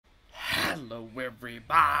Hello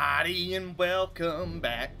everybody and welcome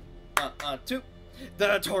back to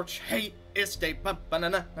the Torch Hate Estate.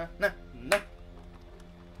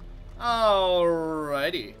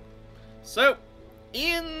 Alrighty. So,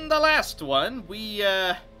 in the last one, we,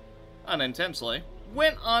 unintentionally,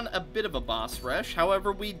 went on a bit of a boss rush.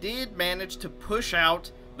 However, we did manage to push out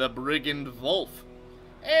the brigand Vvulf.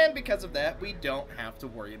 And because of that, we don't have to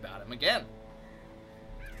worry about him again.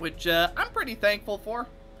 Which, I'm pretty thankful for.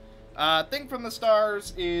 Thing from the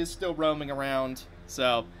Stars is still roaming around,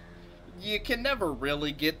 so you can never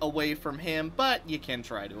really get away from him, but you can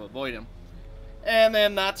try to avoid him. And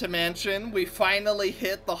then, not to mention, we finally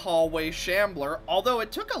hit the hallway shambler, although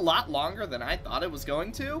it took a lot longer than I thought it was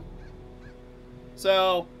going to.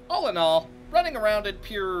 So, all in all, running around in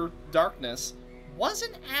pure darkness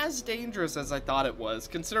wasn't as dangerous as I thought it was,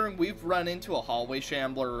 considering we've run into a hallway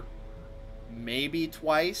shambler maybe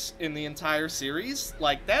twice in the entire series.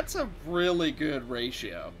 Like, that's a really good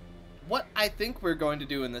ratio. What I think we're going to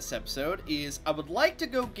do in this episode is I would like to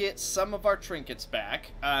go get some of our trinkets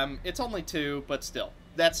back. It's only 2, but still.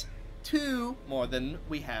 That's 2 more than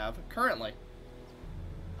we have currently.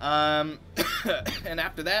 And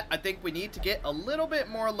after that, I think we need to get a little bit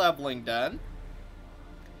more leveling done.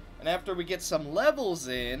 And after we get some levels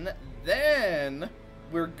in, then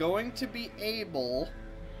we're going to be able...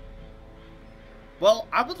 Well,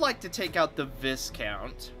 I would like to take out the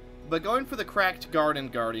Viscount, but going for the Cracked Garden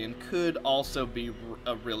Guardian could also be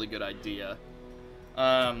a really good idea.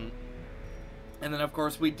 And then, of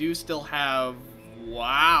course, we do still have...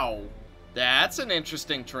 Wow! That's an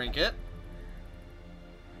interesting trinket.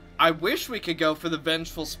 I wish we could go for the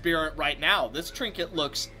Vengeful Spirit right now. This trinket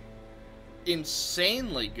looks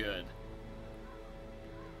insanely good.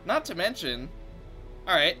 Not to mention...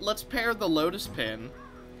 Alright, let's pair the Lotus Pin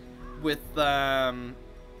with the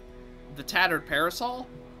Tattered Parasol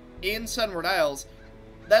in Sunward Isles.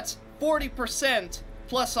 That's 40%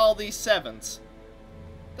 plus all these 7s.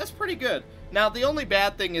 That's pretty good. Now, the only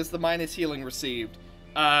bad thing is the minus healing received.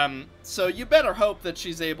 So you better hope that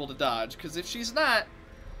she's able to dodge, because if she's not,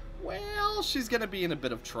 well, she's going to be in a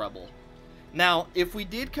bit of trouble. Now, if we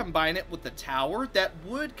did combine it with the tower, that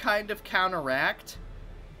would kind of counteract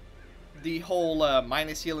the whole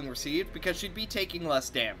minus healing received, because she'd be taking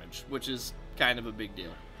less damage, which is kind of a big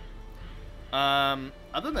deal.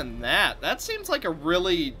 Other than that, that seems like a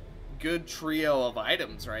really good trio of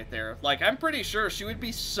items right there. Like, I'm pretty sure she would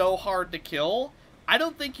be so hard to kill. I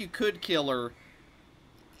don't think you could kill her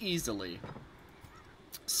easily.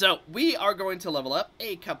 So, we are going to level up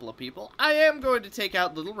a couple of people. I am going to take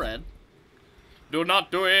out Little Red. Do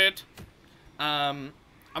not do it!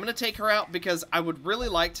 I'm going to take her out because I would really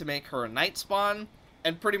like to make her a night spawn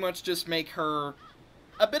and pretty much just make her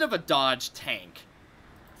a bit of a dodge tank.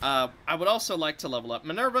 I would also like to level up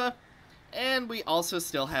Minerva, and we also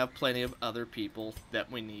still have plenty of other people that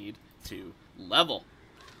we need to level.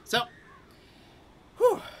 So,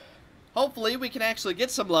 whew, hopefully we can actually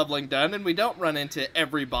get some leveling done and we don't run into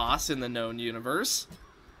every boss in the known universe.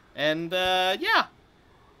 And, yeah.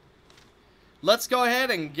 Let's go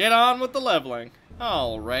ahead and get on with the leveling.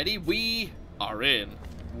 Alrighty, we are in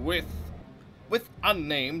with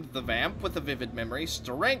Unnamed, the Vamp, with a Vivid Memory,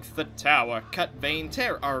 Strength, the Tower, Cut Vein,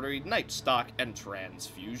 Tear Artery, Night Stalk, and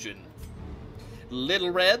Transfusion.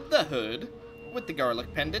 Little Red, the Hood, with the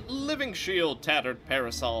Garlic Pendant, Living Shield, Tattered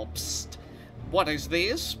Parasol, Psst, What is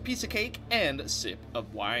this? Piece of Cake, and Sip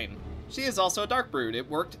of Wine. She is also a Dark Brood. It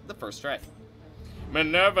worked the first try.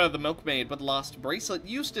 Minerva, the Milkmaid, with Lost Bracelet,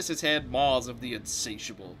 Eustace's Head, Maws of the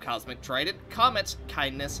Insatiable, Cosmic Trident, Comet's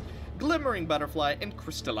Kindness, Glimmering Butterfly, and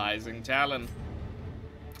Crystallizing Talon.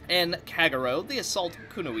 And Kagero, the Assault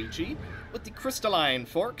Kunoichi, with the Crystalline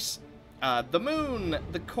Forks, the Moon,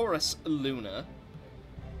 the Chorus Luna.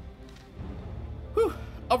 Whew,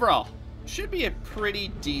 overall, should be a pretty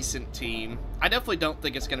decent team. I definitely don't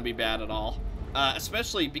think it's going to be bad at all.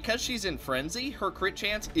 Especially because she's in Frenzy, her crit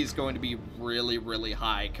chance is going to be really, really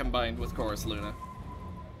high, combined with Chorus Luna.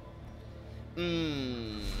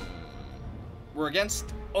 We're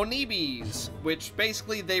against Onibis, which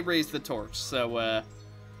basically they raise the torch, so,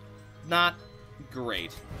 not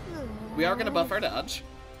great. We are going to buff our dodge,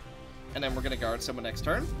 and then we're going to guard someone next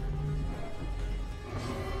turn.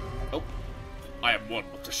 Oh, I am one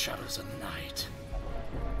with the shadows of night.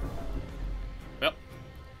 Well,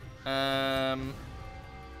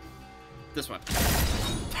 this one.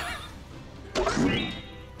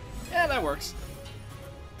 Yeah, that works.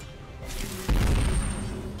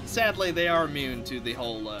 Sadly, they are immune to the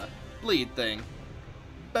whole, bleed thing.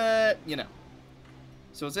 But, you know.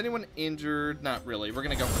 So is anyone injured? Not really. We're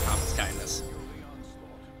gonna go for Comet's Kindness.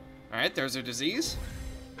 Alright, there's her disease.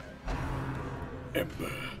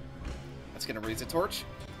 Ember. That's going to raise a torch.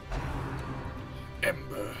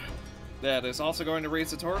 Ember. That is also going to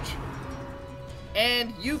raise a torch.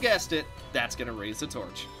 And you guessed it, that's going to raise a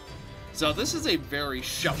torch. So this is a very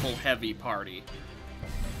shuffle-heavy party.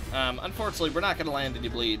 Unfortunately, we're not going to land any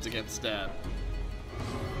bleeds against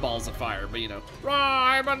balls of fire, but you know,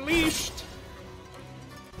 I'm unleashed!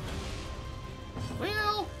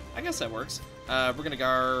 Well, I guess that works. We're going to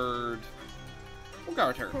guard... We'll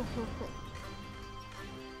guard her.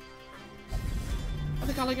 Are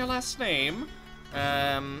they calling your last name?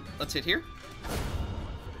 Let's hit here.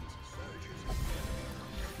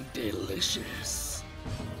 Delicious.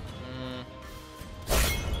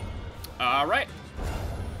 Alright.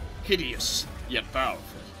 Hideous, yet powerful.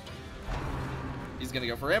 He's gonna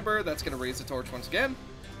go for Ember. That's gonna raise the torch once again.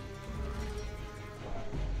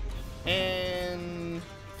 And...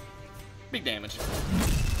 big damage.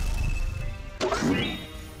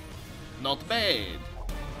 Not bad.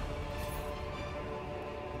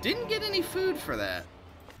 Didn't get any food for that.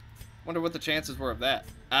 Wonder what the chances were of that.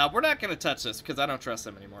 We're not gonna touch this because I don't trust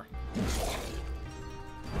them anymore.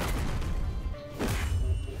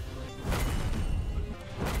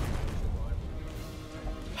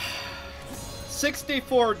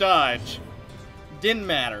 64 dodge. Didn't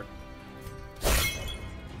matter.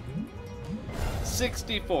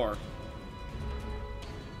 64.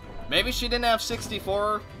 Maybe she didn't have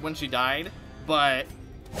 64 when she died, but...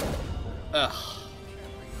 ugh.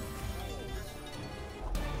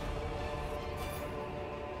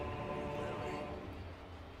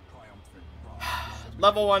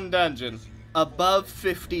 Level 1 dungeon. Above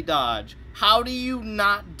 50 dodge. How do you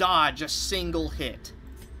not dodge a single hit?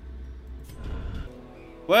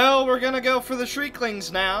 Well, we're gonna go for the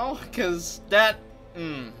Shrieklings now, because that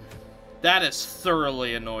has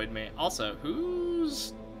thoroughly annoyed me. Also,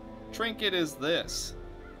 whose trinket is this?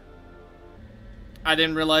 I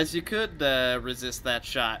didn't realize you could resist that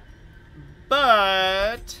shot.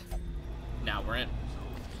 But now we're in.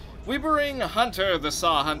 We bring Hunter, the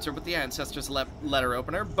Saw Hunter, with the Ancestors letter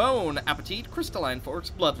opener, bone, appetite, crystalline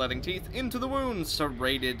forks, bloodletting teeth, into the wounds,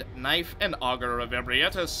 serrated knife, and augur of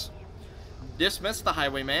Ebrietas. Dismiss the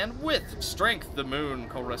Highwayman with strength, the moon,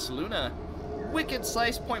 chorus luna, wicked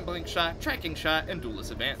slice, point blank shot, tracking shot, and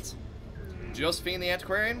duelist advance. Josephine the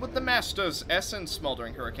Antiquarian with the Master's Essence,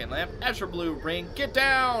 smoldering hurricane lamp, azure blue ring, get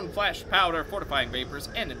down, flash powder, fortifying vapors,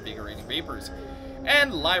 and invigorating vapors.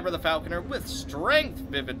 And Lyra the Falconer with strength,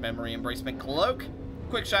 vivid memory, embracement cloak,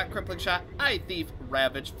 quick shot, crippling shot, eye thief,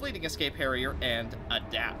 ravage, fleeting escape harrier, and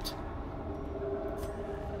adapt.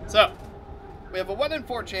 So, we have a 1 in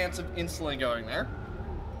 4 chance of instantly going there.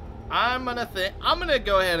 I'm gonna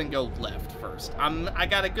go ahead and go left first. I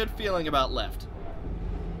got a good feeling about left.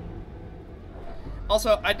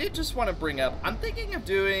 Also, I did just want to bring up, I'm thinking of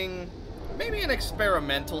doing maybe an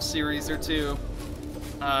experimental series or two.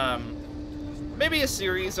 Maybe a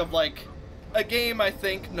series of, like, a game I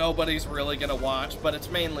think nobody's really gonna watch, but it's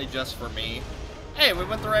mainly just for me. Hey, we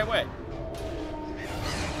went the right way.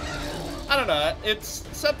 I don't know, it's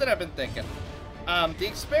something I've been thinking. The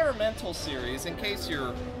experimental series, in case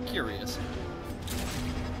you're curious.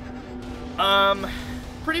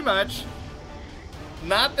 Pretty much,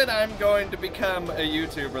 not that I'm going to become a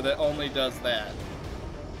YouTuber that only does that,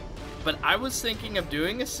 but I was thinking of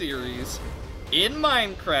doing a series in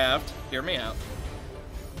Minecraft, hear me out,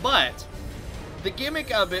 but the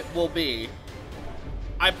gimmick of it will be,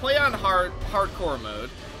 I play on hardcore mode,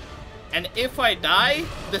 and if I die,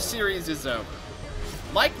 the series is over.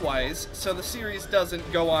 Likewise, so the series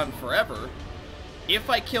doesn't go on forever, if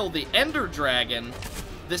I kill the Ender Dragon,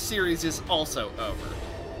 the series is also over.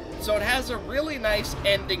 So it has a really nice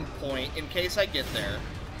ending point in case I get there.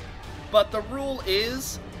 But the rule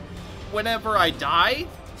is, whenever I die,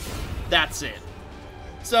 that's it.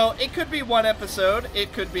 So it could be 1 episode,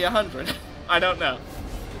 it could be 100. I don't know.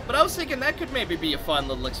 But I was thinking that could maybe be a fun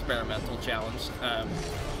little experimental challenge,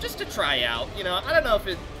 just to try out. You know, I don't know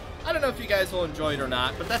if you guys will enjoy it or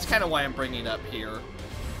not, but that's kind of why I'm bringing it up here,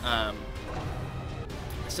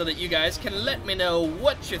 so that you guys can let me know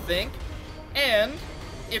what you think, and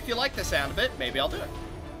if you like the sound of it, maybe I'll do it.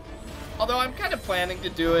 Although I'm kind of planning to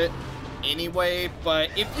do it anyway, but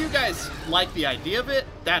if you guys like the idea of it,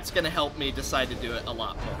 that's going to help me decide to do it a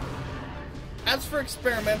lot more. As for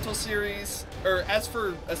experimental series, or as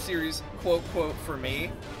for a series, quote, for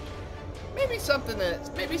me, maybe something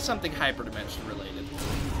hyperdimension related.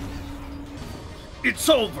 It's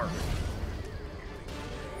over!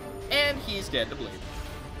 And he's dead to bleed.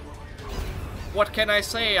 What can I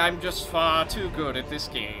say? I'm just far too good at this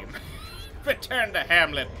game. Return to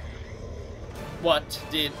Hamlet. What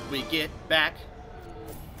did we get back?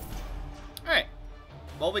 Alright,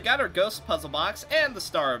 Well, we got our Ghost Puzzle Box and the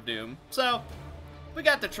Star of Doom, so we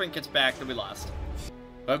got the trinkets back that we lost.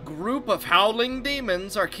 A group of howling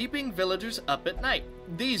demons are keeping villagers up at night.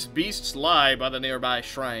 These beasts lie by the nearby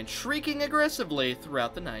shrine, shrieking aggressively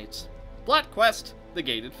throughout the night. Plot quest, the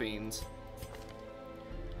Gated Fiends.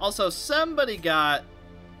 Also, somebody got...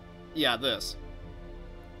 yeah, this.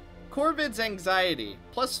 Corvid's Anxiety,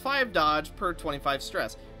 plus 5 dodge per 25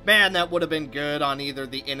 stress. Man, that would have been good on either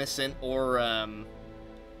the Innocent or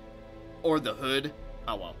the Hood.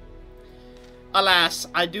 Oh well. Alas,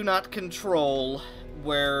 I do not control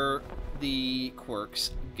where the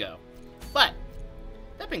quirks go. But,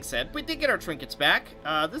 that being said, we did get our trinkets back.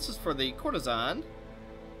 This is for the Courtesan.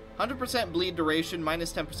 100% bleed duration,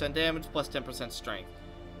 minus 10% damage, plus 10% strength.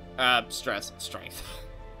 Strength.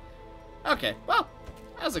 Okay, well,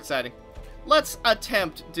 that was exciting. Let's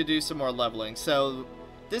attempt to do some more leveling. So,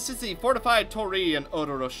 this is the Fortified Tori and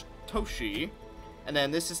Odorotoshi. And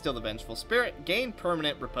then this is still the Vengeful Spirit. Gain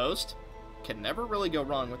permanent riposte. Can never really go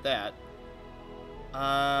wrong with that.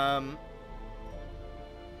 Alright.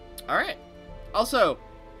 Also,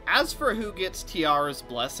 as for who gets Tiara's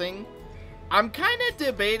Blessing, I'm kind of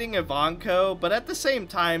debating IVANko, but at the same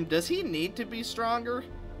time, does he need to be stronger?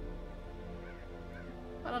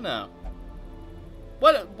 I don't know.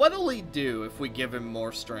 What'll he do if we give him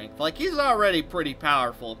more strength? Like, he's already pretty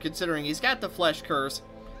powerful, considering he's got the Flesh Curse,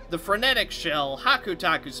 the Frenetic Shell,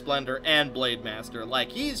 Hakutaku Splendor, and Blade Master.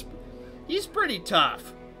 Like, he's pretty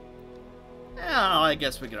tough. Oh, I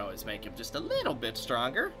guess we could always make him just a little bit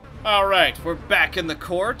stronger. Alright, we're back in the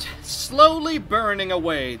court, slowly burning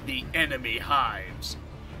away the enemy hives.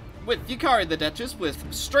 With Yukari the Duchess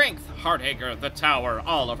with Strength, Hearthager the Tower,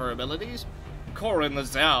 all of her abilities. Corin the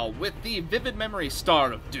Zhao with the Vivid Memory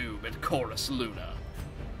Star of Doom and Chorus Luna.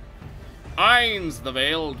 Ainz the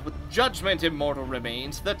Veiled with Judgment Immortal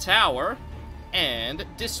Remains, the Tower, and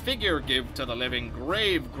Disfigure Give to the Living,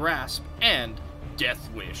 Grave Grasp, and Death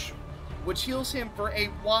Wish, which heals him for a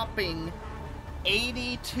whopping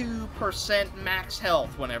 82% max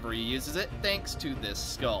health whenever he uses it, thanks to this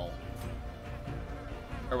skull.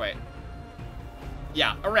 Or wait.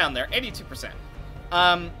 Yeah, around there, 82%.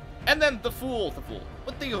 And then the Fool,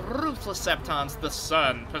 with the Ruthless Septons, the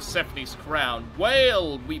Sun, Persephone's Crown,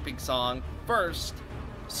 Wail, Weeping Song, First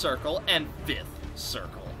Circle, and Fifth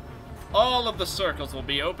Circle. All of the circles will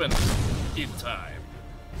be open in time.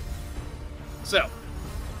 So,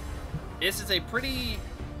 this is a pretty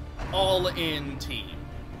all-in team.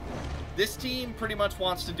 This team pretty much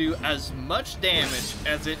wants to do as much damage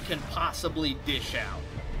as it can possibly dish out.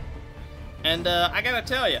 And I gotta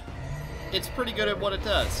tell you, it's pretty good at what it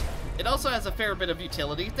does. It also has a fair bit of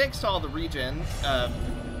utility, thanks to all the regen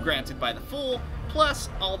granted by the Fool, plus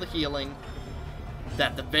all the healing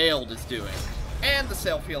that the Veiled is doing, and the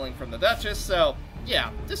self-healing from the Duchess, so yeah,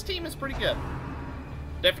 this team is pretty good.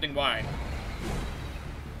 Deafening Wine.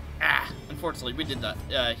 Ah, unfortunately, we did that.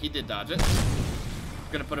 He did dodge it.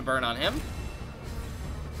 Gonna put a burn on him.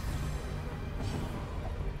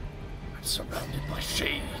 I'm surrounded by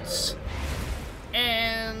shades.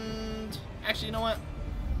 And actually, you know what?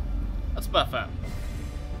 Let's buff up.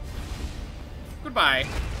 Goodbye.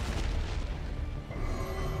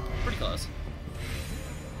 Pretty close.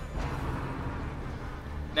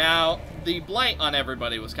 Now, the blight on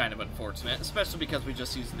everybody was kind of unfortunate, especially because we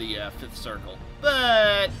just used the Fifth Circle.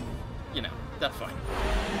 But, you know, that's fine.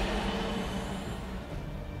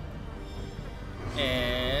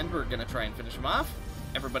 And we're gonna try and finish him off.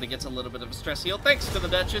 Everybody gets a little bit of a stress heal thanks to the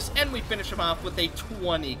Duchess, and we finish him off with a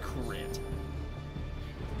 20 crit.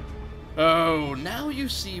 Oh, now you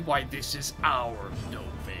see why this is our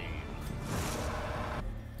domain.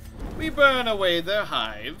 We burn away their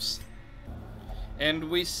hives, and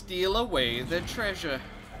we steal away their treasure.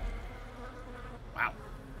 Wow.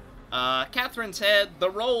 Catherine's head, the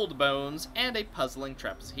rolled bones, and a puzzling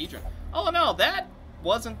trapezohedron. Oh no, that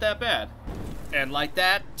wasn't that bad. And like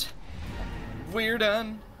that, we're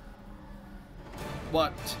done.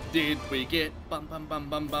 What did we get? Bum bum bum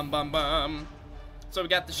bum bum bum bum. So we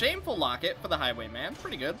got the Shameful Locket for the Highwayman,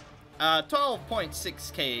 pretty good.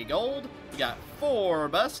 12.6k gold. We got 4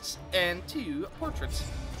 busts and 2 portraits.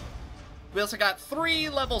 We also got 3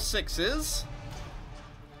 level 6s.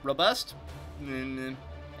 Robust. And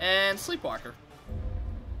Sleepwalker.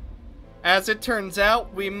 As it turns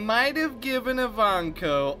out, we might have given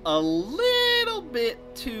IVANko a little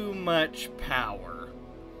bit too much power.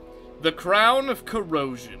 The Crown of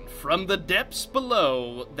Corrosion, from the depths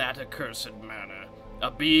below that accursed manor. A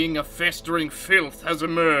being of festering filth has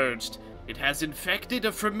emerged. It has infected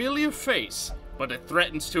a familiar face, but it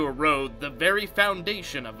threatens to erode the very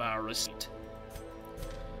foundation of our estate.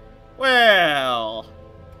 Well,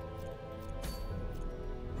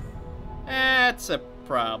 that's a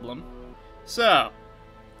problem. So,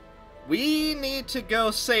 we need to go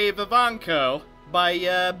save IVANko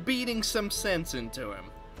by beating some sense into him.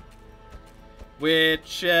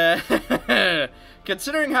 Which,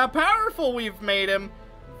 considering how powerful we've made him,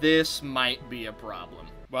 this might be a problem.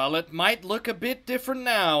 While it might look a bit different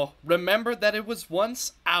now, remember that it was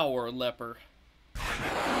once our leper.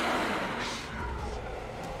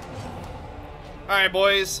 Alright,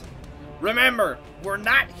 boys. Remember, we're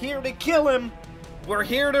not here to kill him. We're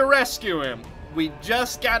here to rescue him. We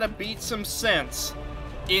just gotta beat some sense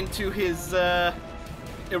into his,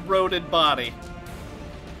 eroded body.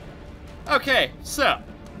 Okay, so.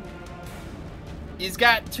 He's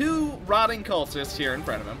got 2 rotting cultists here in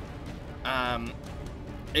front of him.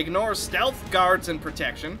 Ignores stealth, guards, and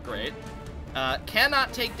protection. Great.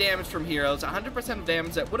 Cannot take damage from heroes. 100% of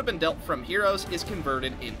damage that would have been dealt from heroes is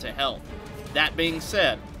converted into health. That being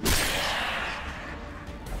said.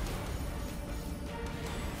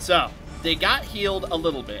 So, they got healed a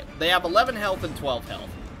little bit. They have 11 health and 12 health.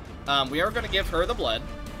 We are going to give her the blood.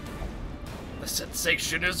 The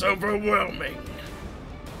sensation is overwhelming.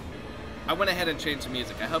 I went ahead and changed the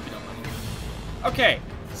music. I hope you don't mind. Okay,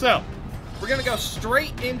 so we're going to go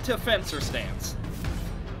straight into Fencer stance.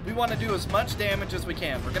 We want to do as much damage as we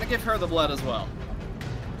can. We're going to give her the blood as well.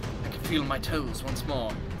 I can feel my toes once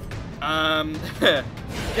more.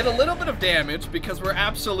 Get a little bit of damage because we're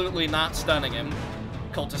absolutely not stunning him.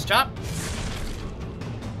 Cultist chop.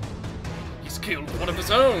 He's killed one of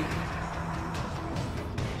his own.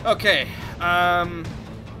 Okay, let's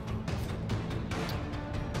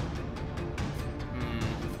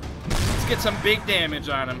get some big damage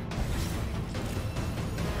on him.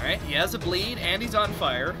 Alright, he has a bleed, and he's on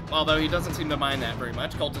fire, although he doesn't seem to mind that very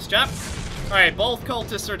much. Cultist chop. Alright, both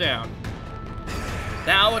cultists are down.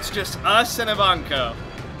 Now it's just us and IVANko.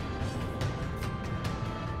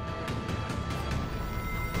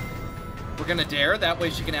 We're gonna dare, that way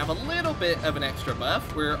she can have a little bit of an extra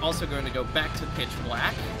buff. We're also going to go back to pitch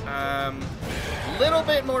black. A little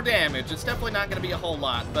bit more damage. It's definitely not gonna be a whole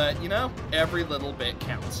lot, but you know, every little bit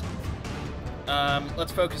counts.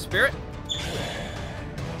 Let's focus spirit.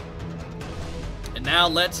 And now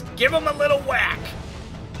let's give him a little whack.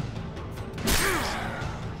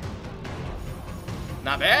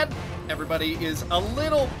 Not bad. Everybody is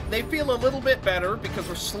they feel a little bit better because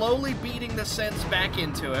we're slowly beating the sense back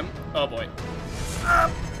into him. Oh boy.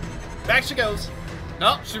 Back she goes.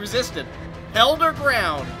 No, she resisted. Held her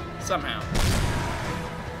ground somehow.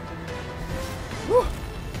 Whew.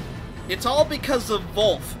 It's all because of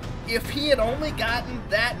Vvulf. If he had only gotten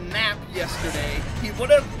that nap yesterday, he would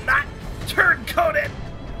have not turncoated.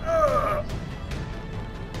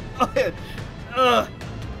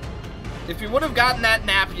 If he would have gotten that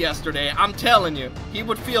nap yesterday, I'm telling you, he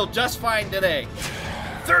would feel just fine today.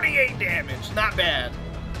 38 damage, not bad.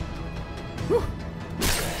 Whew.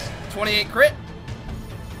 28 crit.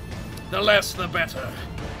 The less, the better.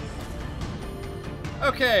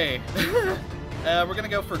 Okay. We're gonna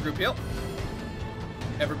go for a group heal.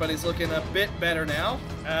 Everybody's looking a bit better now.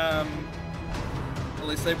 At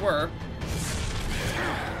least they were.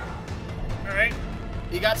 Alright.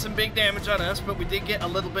 He got some big damage on us, but we did get a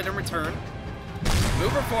little bit in return.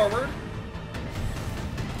 Move her forward.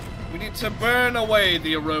 We need to burn away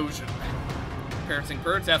the erosion. Piercing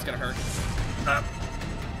birds, that's gonna hurt.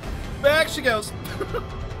 Back she goes.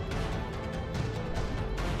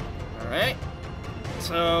 Alright.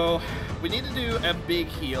 So, we need to do a big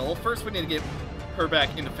heal. First, we need to get her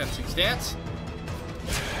back into fencing stance.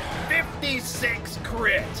 56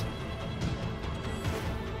 crit.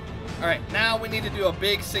 Alright, now we need to do a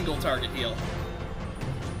big single target heal.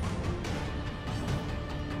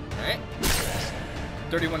 Alright.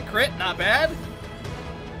 31 crit, not bad.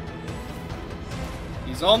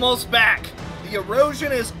 He's almost back. The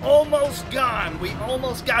erosion is almost gone. We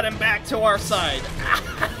almost got him back to our side.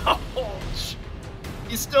 Ouch.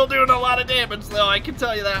 He's still doing a lot of damage, though, I can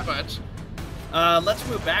tell you that much. Let's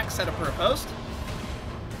move back, set up her a post.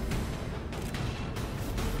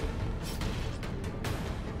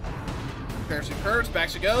 Parachute purge, back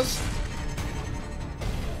she goes.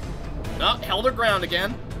 Oh, held her ground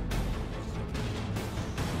again.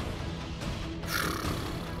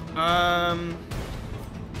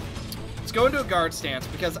 Let's go into a guard stance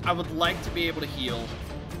because I would like to be able to heal.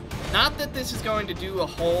 Not that this is going to do a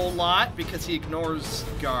whole lot because he ignores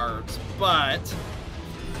guards, but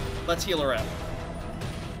let's heal her up.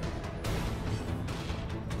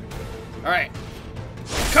 Alright.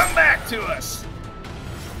 Come back to us!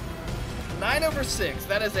 9/6.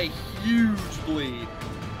 That is a huge bleed.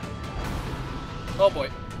 Oh boy.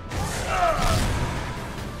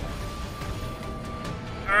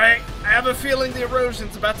 Alright. I have a feeling the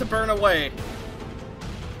erosion's about to burn away.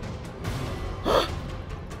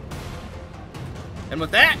 And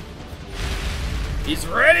with that, he's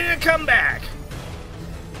ready to come back.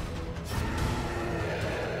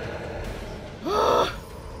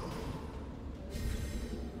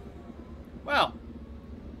 Well,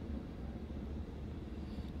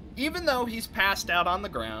 even though he's passed out on the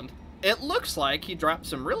ground, it looks like he dropped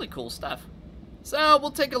some really cool stuff. So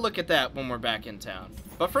we'll take a look at that when we're back in town.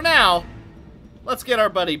 But for now, let's get our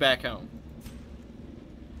buddy back home.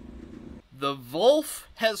 The Vvulf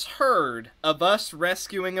has heard of us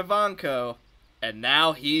rescuing IVANko, and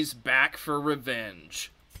now he's back for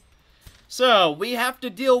revenge. So, we have to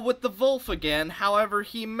deal with the Vvulf again, however,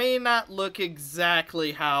 he may not look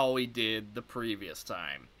exactly how he did the previous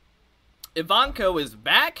time. IVANko is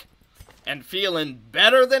back, and feeling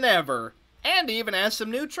better than ever, and even has some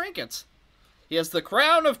new trinkets. He has the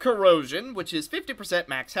Crown of Corrosion, which is 50%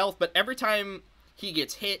 max health, but every time he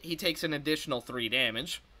gets hit, he takes an additional 3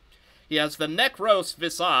 damage. He has the Necros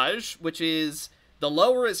Visage, which is, the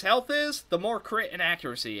lower his health is, the more crit and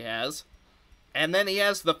accuracy he has. And then he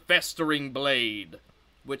has the Festering Blade,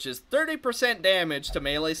 which is 30% damage to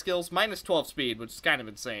melee skills, minus 12 speed, which is kind of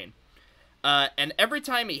insane. And every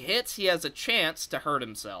time he hits, he has a chance to hurt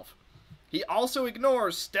himself. He also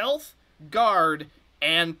ignores stealth, guard,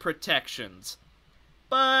 and protections.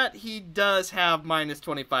 But he does have minus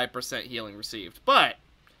 25% healing received. But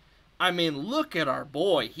I mean, look at our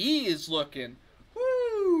boy. He is looking,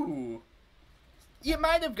 whoo. You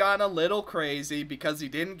might have gone a little crazy because he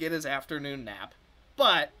didn't get his afternoon nap.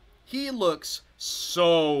 But he looks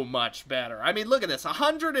so much better. I mean, look at this.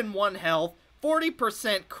 101 health,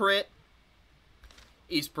 40% crit.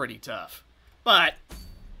 He's pretty tough. But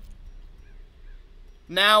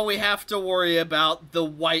now we have to worry about the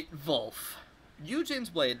White Vvulf. Eugene's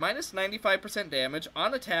Blade, minus 95% damage,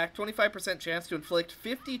 on attack, 25% chance to inflict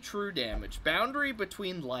 50 true damage, boundary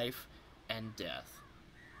between life and death.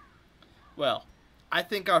 Well, I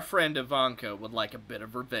think our friend IVANko would like a bit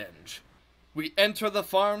of revenge. We enter the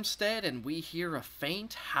farmstead and we hear a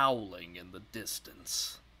faint howling in the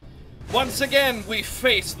distance. Once again, we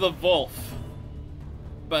face the Vvulf.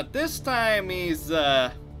 But this time he's,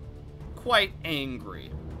 quite angry.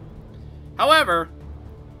 However,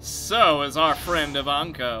 so is our friend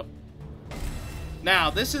IVANko. Now,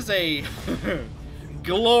 this is a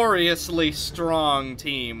gloriously strong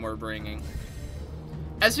team we're bringing.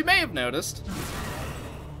 As you may have noticed,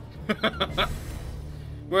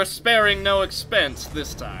 we're sparing no expense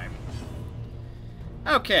this time.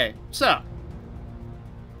 Okay, so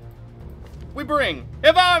we bring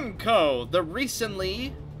IVANko, the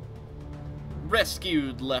recently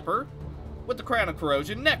rescued leper, with the Crown of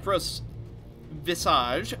Corrosion, Necros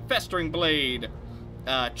Visage, Festering Blade,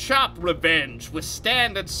 Chop Revenge,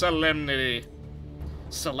 Withstand and Solemnity,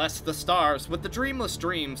 Celeste the Stars with the Dreamless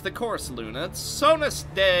Dreams, the Chorus Luna, Sonus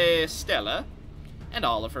de Stella, and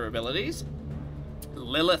all of her abilities,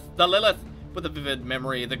 Lilith with the Vivid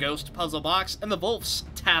Memory, the Ghost Puzzle Box, and the Vvulf's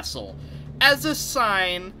Tassel, as a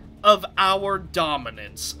sign of our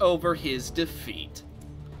dominance over his defeat.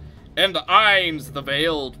 And Ainz the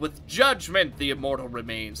Veiled, with Judgment the Immortal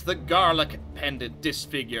Remains, the Garlic Pendant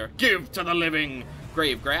Disfigure, Give to the Living,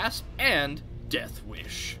 Grave Grasp, and Death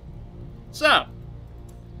Wish. So,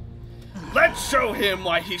 let's show him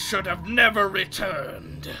why he should have never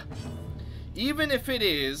returned. Even if it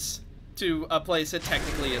is to a place that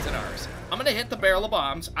technically isn't ours. I'm gonna hit the barrel of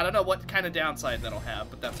bombs. I don't know what kind of downside that'll have,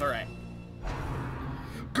 but that's alright.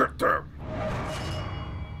 Get them!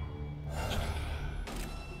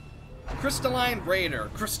 Crystalline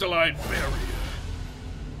Raider, Crystalline Barrier.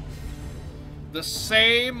 The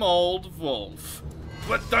same old Vvulf,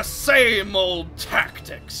 with the same old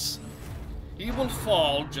tactics. He will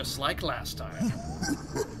fall just like last time.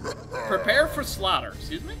 Prepare for slaughter,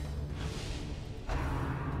 excuse me?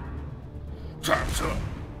 Time's up.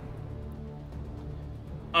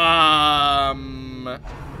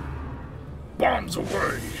 Bombs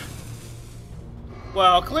away.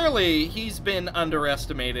 Well, clearly, he's been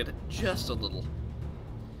underestimated just a little.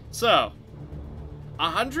 So,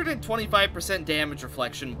 125% damage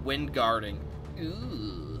reflection when guarding.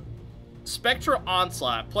 Ooh. Spectral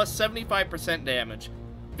Onslaught, plus 75% damage,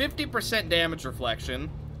 50% damage reflection,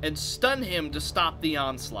 and stun him to stop the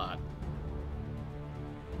onslaught.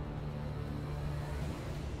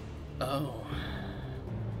 Oh.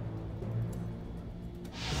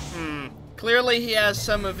 Clearly he has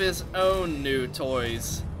some of his own new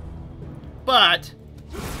toys. But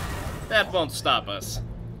that won't stop us.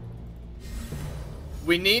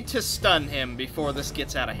 We need to stun him before this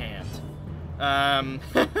gets out of hand.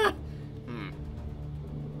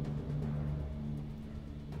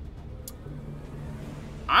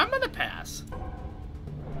 pass.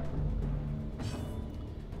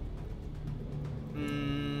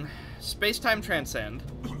 Space-time transcend.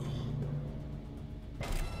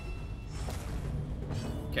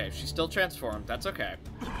 Okay, she's still transformed. That's okay.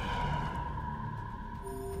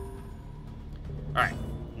 Alright,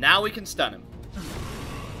 now we can stun him.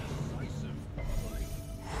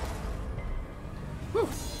 Whew.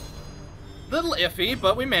 Little iffy,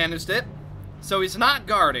 but we managed it. So he's not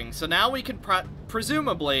guarding, so now we can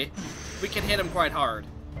presumably, we can hit him quite hard.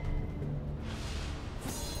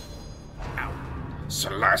 Ow.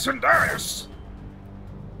 Slice and dice!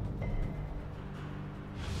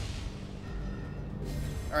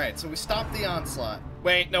 Alright, so we stopped the onslaught.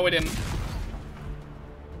 Wait, no we didn't.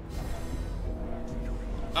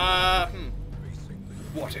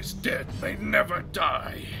 What is dead may never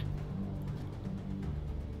die.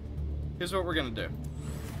 Here's what we're gonna do.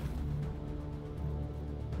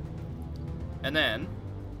 And then...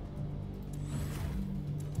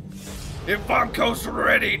 IVANko's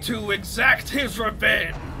ready to exact his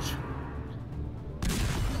revenge!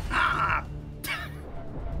 Ah!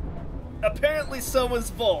 Apparently so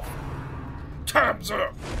was Vvulf. Time's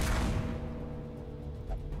up!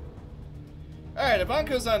 Alright,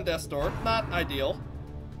 IVANko's on death's door. Not ideal.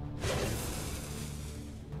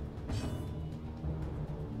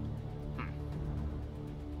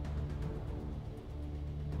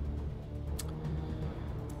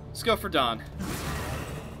 Let's go for Dawn.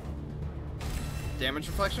 Damage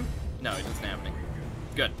reflection? No, he doesn't have any.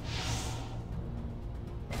 Good.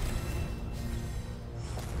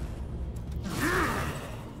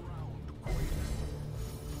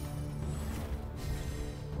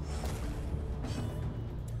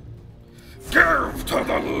 Give to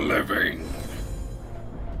the living!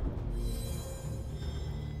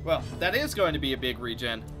 Well, that is going to be a big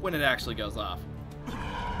regen when it actually goes off.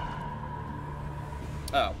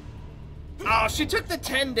 Oh. Oh, she took the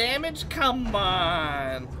 10 damage? Come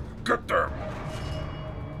on. Get them.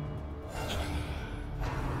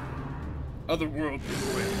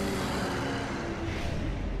 Otherworldly win.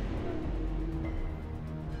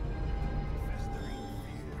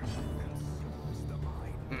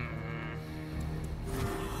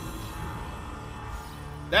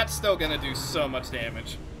 That's still gonna do so much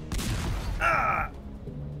damage. Ah!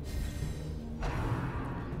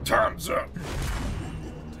 Time's up.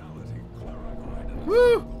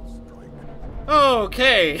 Woo!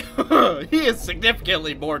 Okay. He is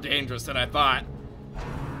significantly more dangerous than I thought.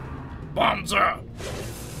 Bombs up.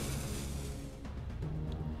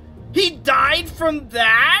 He died from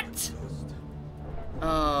that?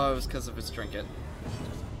 Oh, it was because of his trinket.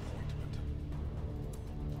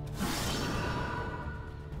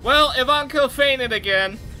 Well, IVANko fainted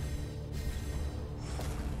again.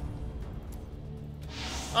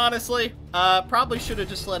 Honestly, probably should have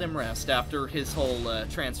just let him rest after his whole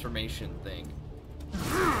transformation thing.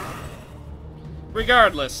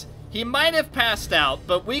 Regardless, he might have passed out,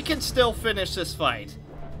 but we can still finish this fight.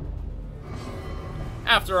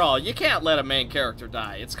 After all, you can't let a main character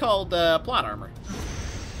die. It's called plot armor.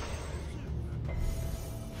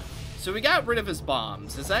 So we got rid of his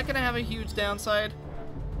bombs. Is that going to have a huge downside?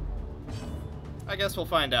 I guess we'll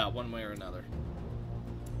find out one way or another.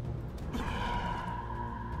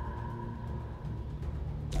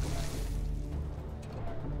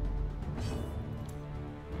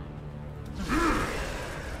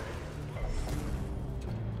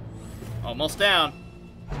 Almost down.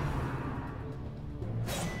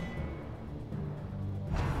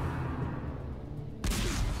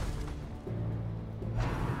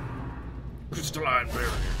 Crystalline barrier.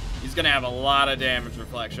 He's gonna have a lot of damage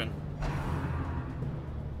reflection.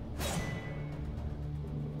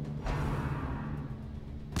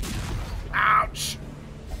 Ouch!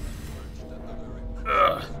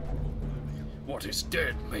 Ugh. What is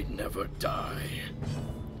dead may never die.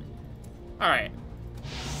 Alright.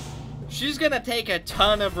 She's gonna take a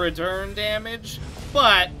ton of return damage,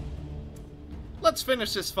 but let's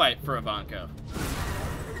finish this fight for IVANko.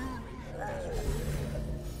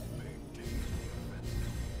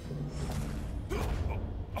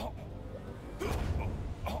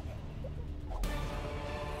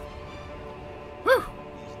 Whew.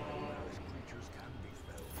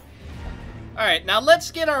 Alright, now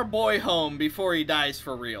let's get our boy home before he dies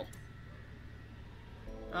for real.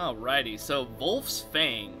 Alrighty, so Vvulf's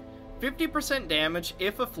Fang. 50% damage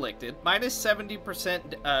if afflicted, minus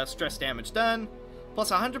 70% stress damage done, plus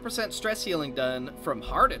 100% stress healing done from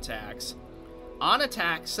heart attacks. On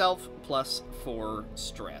attack, self plus 4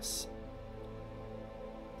 stress.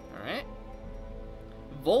 Alright.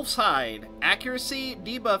 Vvulf's Hide. Accuracy,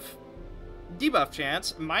 debuff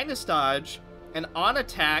chance, minus dodge, and on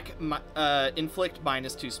attack, inflict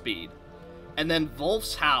 -2 speed. And then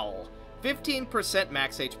Vvulf's Howl, 15%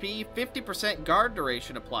 max HP, 50% guard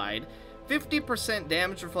duration applied, 50%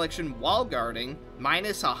 damage reflection while guarding,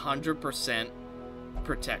 -100%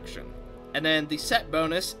 protection. And then the set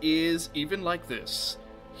bonus is even like this.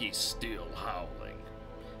 He's still howling.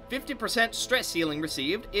 50% stress healing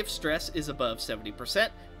received if stress is above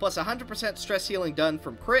 70%, plus 100% stress healing done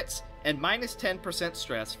from crits, and -10%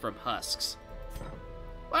 stress from husks.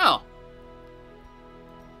 Wow.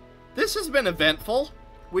 This has been eventful.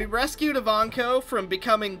 We rescued IVANko from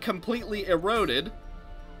becoming completely eroded,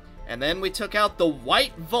 and then we took out the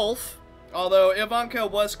White Vvulf, although IVANko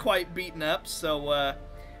was quite beaten up, so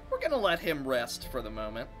we're gonna let him rest for the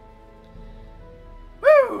moment.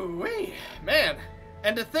 Woo-wee, man.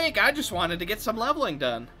 And to think, I just wanted to get some leveling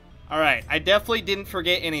done. Alright, I definitely didn't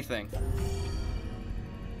forget anything.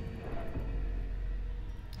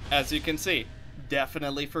 As you can see,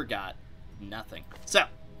 definitely forgot nothing. So,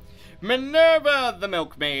 Minerva, the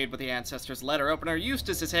milkmaid with the ancestor's letter opener,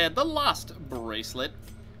 Eustace's head, the lost bracelet,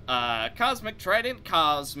 cosmic trident,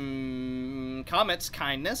 comet's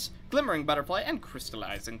kindness, glimmering butterfly, and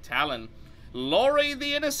crystallizing talon. Lori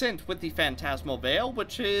the innocent with the phantasmal veil,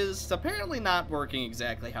 which is apparently not working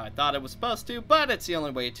exactly how I thought it was supposed to, but it's the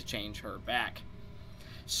only way to change her back.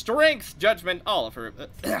 Strength, judgment, all of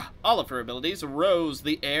her abilities. Rose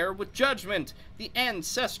the heir with judgment, the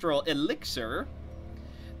ancestral elixir.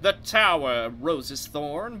 The Tower, Rose's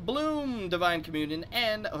Thorn, Bloom, Divine Communion,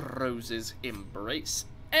 and Rose's Embrace.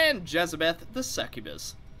 And Jezebeth the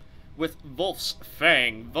Succubus, with Vvulf's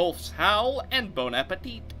Fang, Vvulf's Howl, and Bon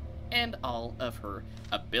Appetit, and all of her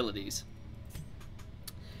abilities.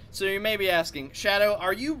 So you may be asking, Shadow,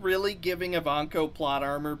 are you really giving IVANko plot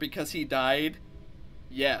armor because he died?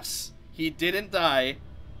 Yes, he didn't die,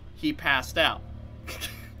 he passed out.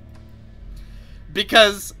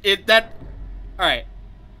 Because alright.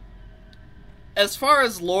 As far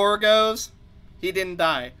as lore goes, he didn't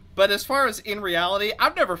die. But as far as in reality,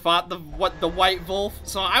 I've never fought the White Vvulf,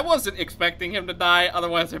 so I wasn't expecting him to die,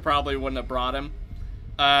 otherwise I probably wouldn't have brought him.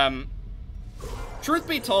 Truth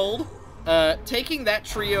be told, taking that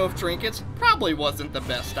trio of trinkets probably wasn't the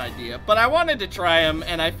best idea, but I wanted to try him,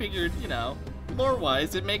 and I figured, you know,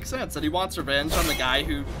 lore-wise, it makes sense that he wants revenge on the guy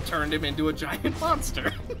who turned him into a giant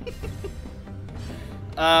monster.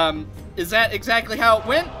 Is that exactly how it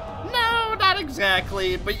went? No, not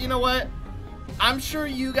exactly, but you know what? I'm sure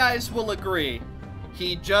you guys will agree.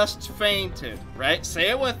 He just fainted, right? Say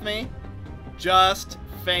it with me. Just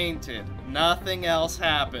fainted. Nothing else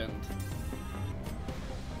happened.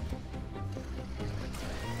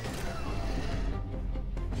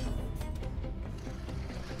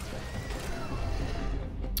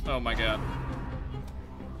 Oh my god.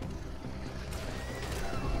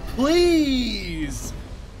 Please!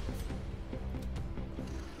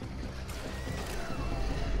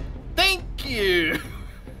 Thank you!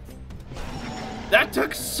 That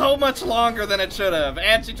took so much longer than it should have.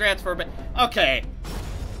 Anti-transfer, okay.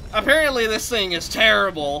 Apparently this thing is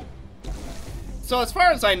terrible. So as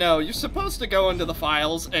far as I know, you're supposed to go into the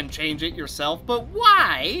files and change it yourself, but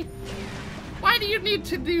why? Why do you need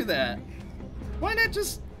to do that? Why not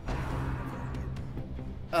just...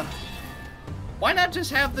 why not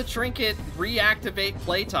just have the trinket reactivate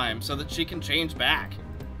playtime so that she can change back?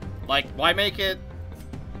 Like, why make it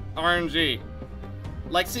RNG?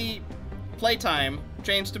 Like, see, playtime,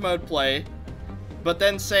 change to mode play, but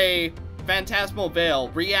then say, Phantasmal Veil,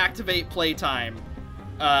 reactivate playtime.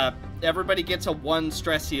 Everybody gets a 1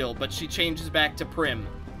 stress heal, but she changes back to Prim.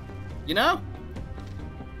 You know?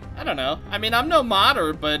 I don't know. I mean, I'm no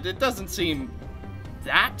modder, but it doesn't seem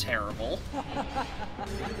that terrible.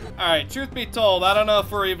 Alright, truth be told, I don't know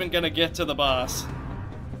if we're even gonna get to the boss.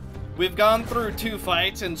 We've gone through 2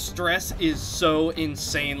 fights and stress is so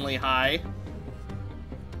insanely high.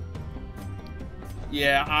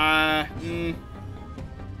 Yeah, I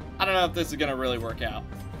don't know if this is gonna really work out.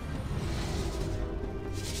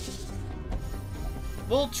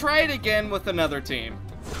 We'll try it again with another team.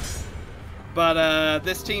 But,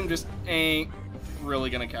 this team just ain't really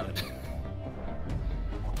gonna cut it.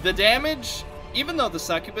 The damage, even though the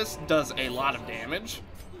Succubus does a lot of damage,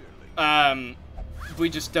 we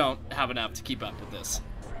just don't have enough to keep up with this.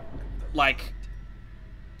 Like,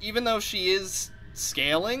 even though she is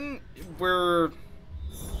scaling, we're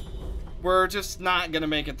just not gonna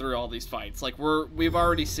make it through all these fights. Like, we've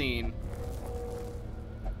already seen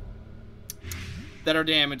that our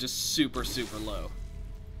damage is super, super low.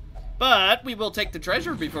 But we will take the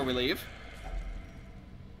treasure before we leave.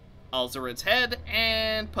 Alzarid's head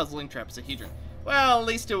and puzzling trapezohedron. Well, at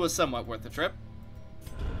least it was somewhat worth the trip.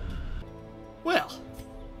 Well,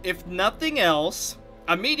 if nothing else,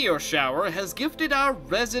 a meteor shower has gifted our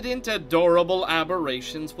resident adorable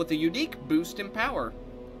aberrations with a unique boost in power.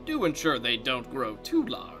 Do ensure they don't grow too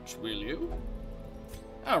large, will you?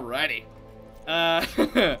 Alrighty.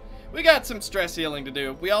 We got some stress healing to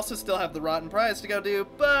do. We also still have the Rotten Prize to go do,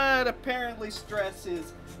 but apparently stress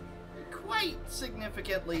is quite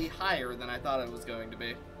significantly higher than I thought it was going to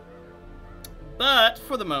be. But,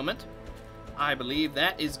 for the moment, I believe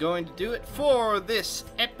that is going to do it for this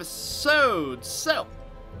episode. So,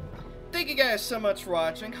 thank you guys so much for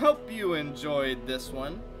watching. Hope you enjoyed this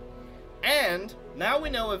one. And now we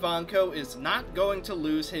know IVANko is not going to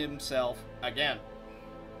lose himself again.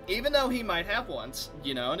 Even though he might have once,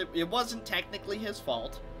 you know, and it wasn't technically his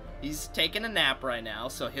fault. He's taking a nap right now,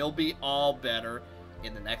 so he'll be all better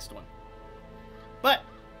in the next one. But,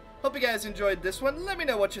 hope you guys enjoyed this one. Let me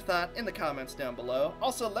know what you thought in the comments down below.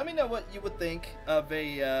 Also, let me know what you would think of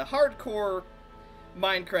a hardcore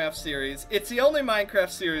Minecraft series. It's the only Minecraft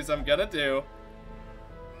series I'm gonna do.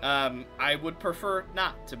 I would prefer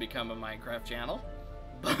not to become a Minecraft channel,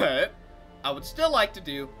 but I would still like to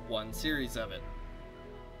do one series of it.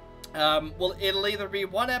 Well, it'll either be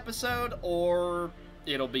one episode or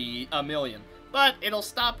it'll be a million. But it'll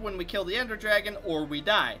stop when we kill the Ender Dragon or we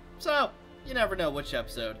die. So, you never know which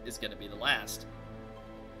episode is going to be the last.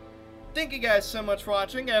 Thank you guys so much for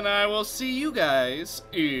watching, and I will see you guys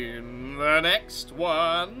in the next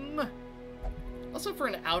one. Also, for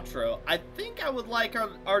an outro, I think I would like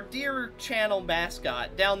our dear channel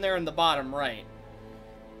mascot down there in the bottom right.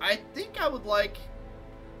 I think I would like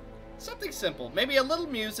something simple. Maybe a little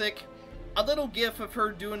music, a little gif of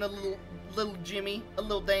her doing a little Jimmy, a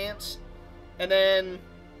little dance, and then,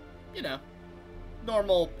 you know,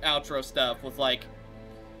 normal outro stuff with like,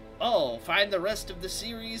 oh, find the rest of the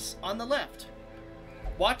series on the left.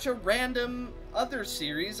 Watch a random other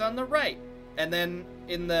series on the right. And then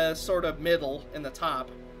in the sort of middle, in the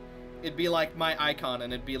top, it'd be like my icon,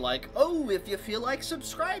 and it'd be like, oh, if you feel like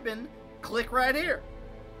subscribing, click right here.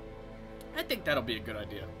 I think that'll be a good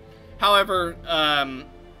idea. However,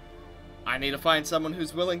 I need to find someone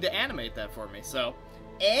who's willing to animate that for me, so,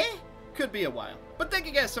 could be a while. But thank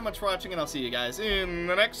you guys so much for watching, and I'll see you guys in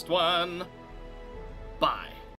the next one. Bye.